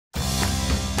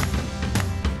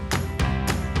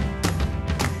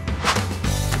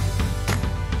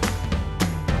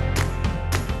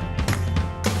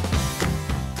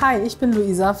Hi, ich bin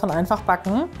Luisa von Einfach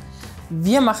Backen.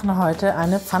 Wir machen heute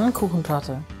eine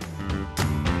Pfannkuchentorte.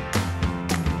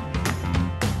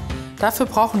 Dafür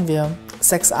brauchen wir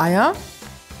 6 Eier,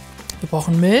 wir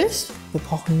brauchen Milch, wir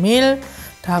brauchen Mehl,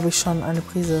 da habe ich schon eine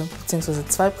Prise bzw.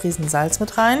 2 Prisen Salz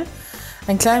mit rein,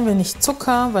 ein klein wenig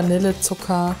Zucker,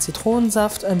 Vanillezucker,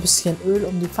 Zitronensaft, ein bisschen Öl,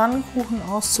 um die Pfannkuchen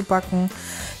auszubacken,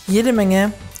 jede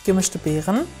Menge gemischte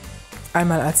Beeren,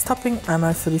 einmal als Topping,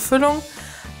 einmal für die Füllung,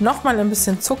 nochmal ein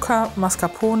bisschen Zucker,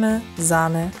 Mascarpone,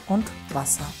 Sahne und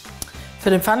Wasser.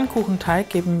 Für den Pfannkuchenteig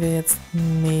geben wir jetzt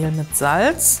Mehl mit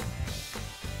Salz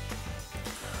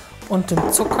und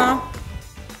dem Zucker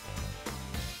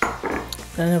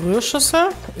in eine Rührschüssel.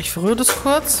 Ich verrühre das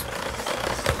kurz.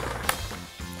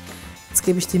 Jetzt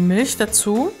gebe ich die Milch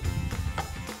dazu.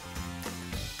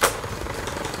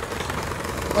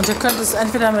 Und ihr könnt es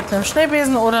entweder mit einem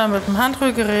Schneebesen oder mit einem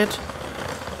Handrührgerät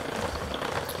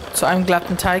zu einem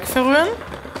glatten Teig verrühren.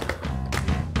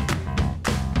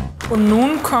 Und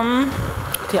nun kommen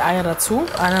die Eier dazu,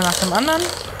 einer nach dem anderen.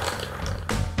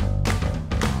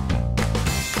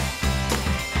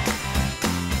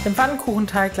 Den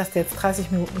Pfannkuchenteig lasst ihr jetzt 30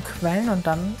 Minuten quellen und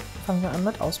dann fangen wir an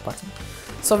mit Ausbacken.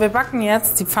 So, wir backen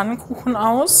jetzt die Pfannkuchen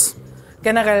aus.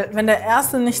 Generell, wenn der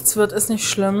erste nichts wird, ist nicht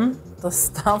schlimm.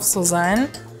 Das darf so sein.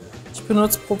 Ich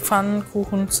benutze pro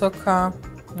Pfannkuchen circa,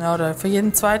 ja, oder für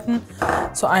jeden zweiten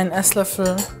so einen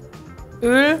Esslöffel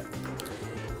Öl.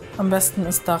 Am besten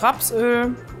ist da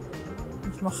Rapsöl.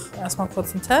 Ich mache erstmal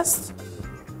kurz einen Test.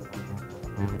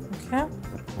 Okay.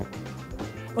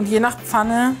 Und je nach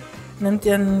Pfanne nehmt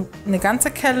ihr eine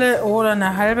ganze Kelle oder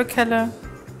eine halbe Kelle.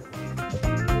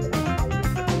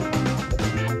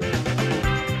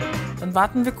 Dann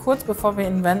warten wir kurz, bevor wir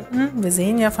ihn wenden. Wir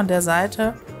sehen ja von der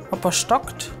Seite, ob er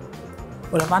stockt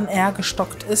oder wann er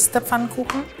gestockt ist, der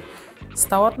Pfannkuchen. Es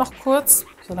dauert noch kurz,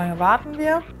 so lange warten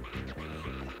wir.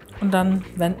 Und dann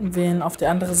wenden wir ihn auf die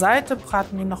andere Seite,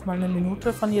 braten ihn noch mal eine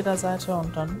Minute von jeder Seite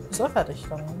und dann ist er fertig.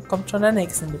 Dann kommt schon der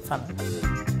nächste in die Pfanne.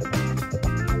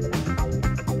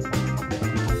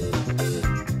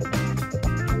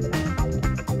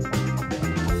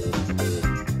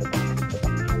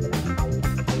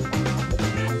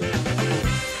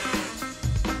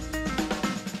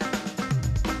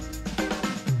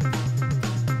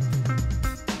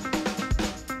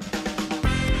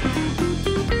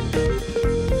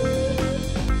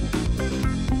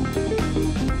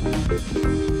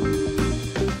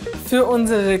 Für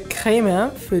unsere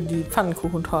Creme, für die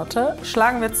Pfannkuchentorte,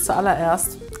 schlagen wir jetzt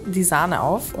zuallererst die Sahne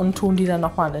auf und tun die dann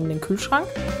nochmal in den Kühlschrank.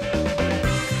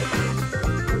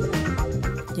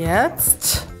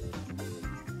 Jetzt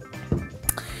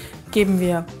geben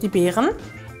wir die Beeren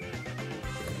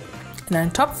in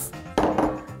einen Topf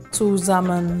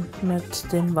zusammen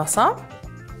mit dem Wasser.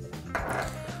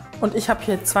 Und ich habe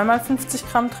hier 2 mal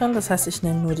 50 Gramm drin, das heißt, ich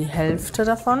nehme nur die Hälfte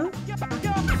davon.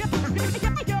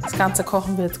 Das Ganze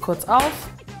kochen wir jetzt kurz auf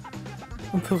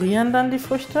und pürieren dann die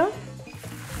Früchte.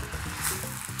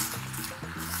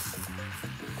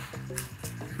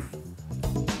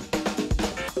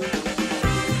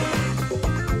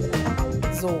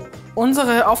 So,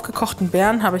 unsere aufgekochten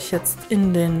Beeren habe ich jetzt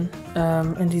in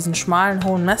diesen schmalen,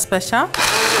 hohen Messbecher.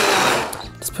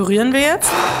 Das pürieren wir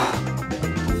jetzt.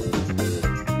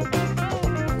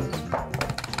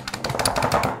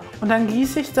 Und dann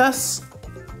gieße ich das,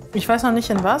 ich weiß noch nicht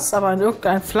in was, aber in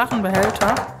irgendeinen flachen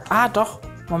Behälter. Ah, doch,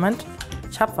 Moment,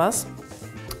 ich habe was.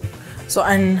 So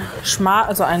ein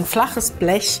flaches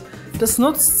Blech, das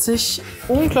nutzt sich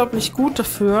unglaublich gut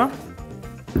dafür,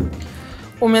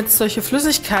 um jetzt solche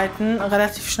Flüssigkeiten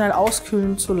relativ schnell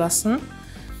auskühlen zu lassen.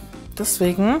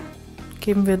 Deswegen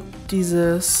geben wir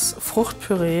dieses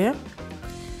Fruchtpüree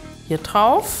hier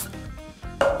drauf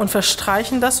und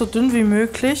verstreichen das so dünn wie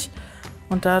möglich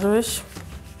und dadurch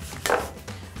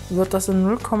wird das in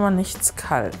 0, nichts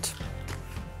kalt.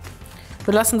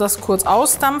 Wir lassen das kurz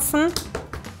ausdampfen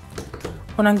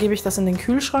und dann gebe ich das in den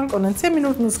Kühlschrank und in 10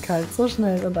 Minuten ist es kalt. So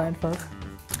schnell und einfach.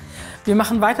 Wir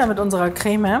machen weiter mit unserer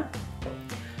Creme.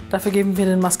 Dafür geben wir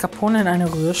den Mascarpone in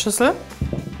eine Rührschüssel.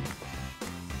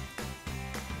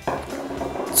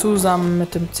 Zusammen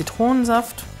mit dem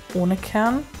Zitronensaft ohne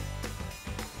Kern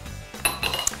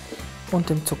und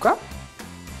dem Zucker.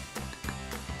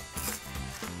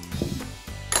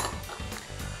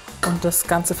 Und das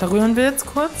Ganze verrühren wir jetzt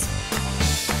kurz.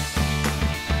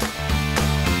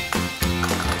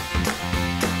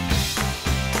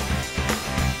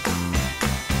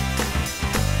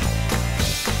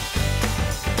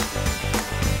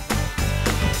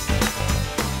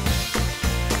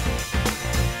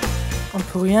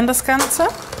 Und pürieren das Ganze.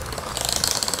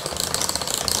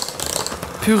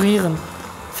 Pürieren.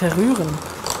 Verrühren.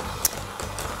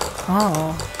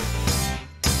 Oh.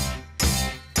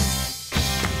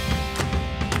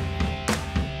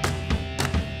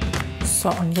 So,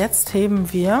 und jetzt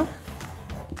heben wir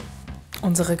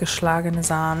unsere geschlagene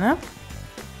Sahne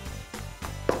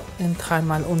in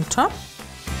 3-mal unter.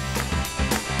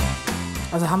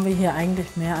 Also haben wir hier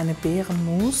eigentlich mehr eine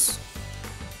Beerenmousse,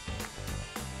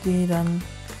 die dann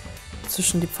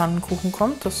zwischen die Pfannkuchen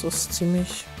kommt. Das ist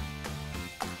ziemlich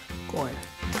geil.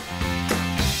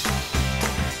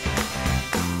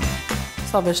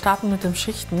 So, wir starten mit dem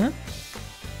Schichten.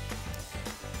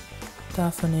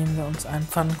 Dafür nehmen wir uns einen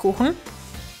Pfannkuchen,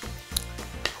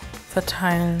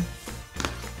 verteilen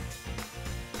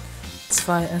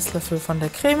 2 Esslöffel von der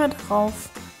Creme drauf.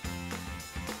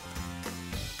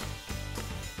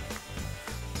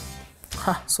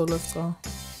 Ha, so läuft's auch.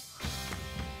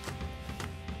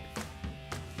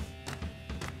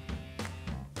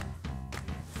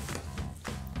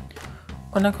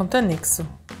 Und dann kommt der nächste.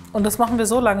 Und das machen wir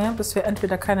so lange, bis wir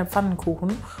entweder keine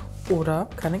Pfannkuchen oder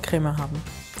keine Creme haben.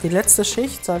 Die letzte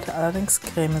Schicht sollte allerdings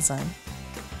Creme sein.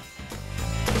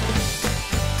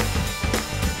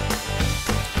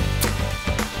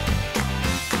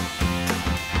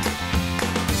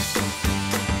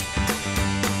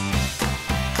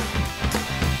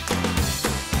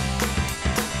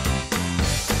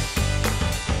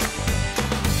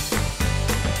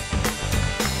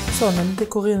 So, und dann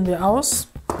dekorieren wir aus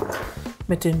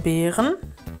mit den Beeren.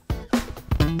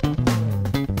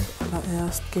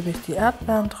 Zuerst gebe ich die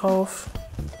Erdbeeren drauf.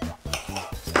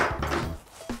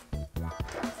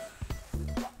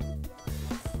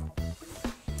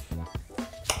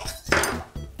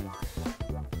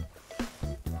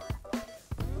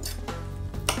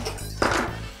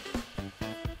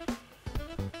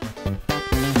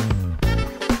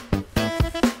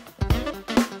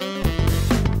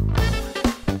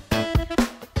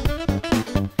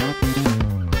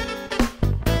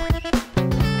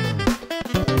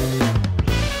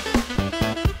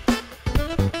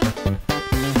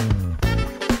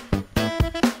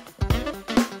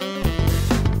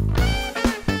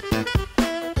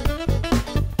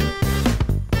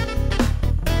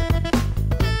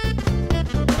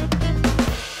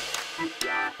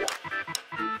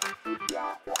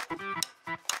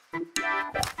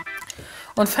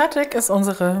 Und fertig ist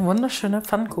unsere wunderschöne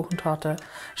Pfannkuchentorte.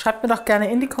 Schreibt mir doch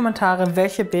gerne in die Kommentare,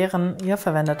 welche Beeren ihr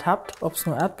verwendet habt, ob es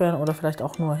nur Erdbeeren oder vielleicht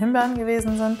auch nur Himbeeren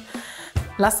gewesen sind.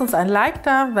 Lasst uns ein Like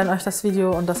da, wenn euch das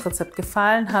Video und das Rezept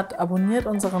gefallen hat. Abonniert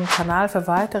unseren Kanal für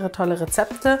weitere tolle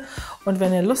Rezepte. Und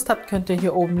wenn ihr Lust habt, könnt ihr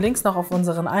hier oben links noch auf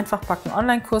unseren Einfach Backen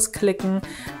Online-Kurs klicken.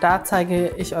 Da zeige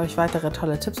ich euch weitere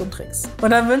tolle Tipps und Tricks.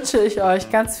 Und dann wünsche ich euch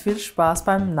ganz viel Spaß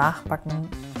beim Nachbacken.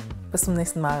 Bis zum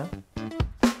nächsten Mal.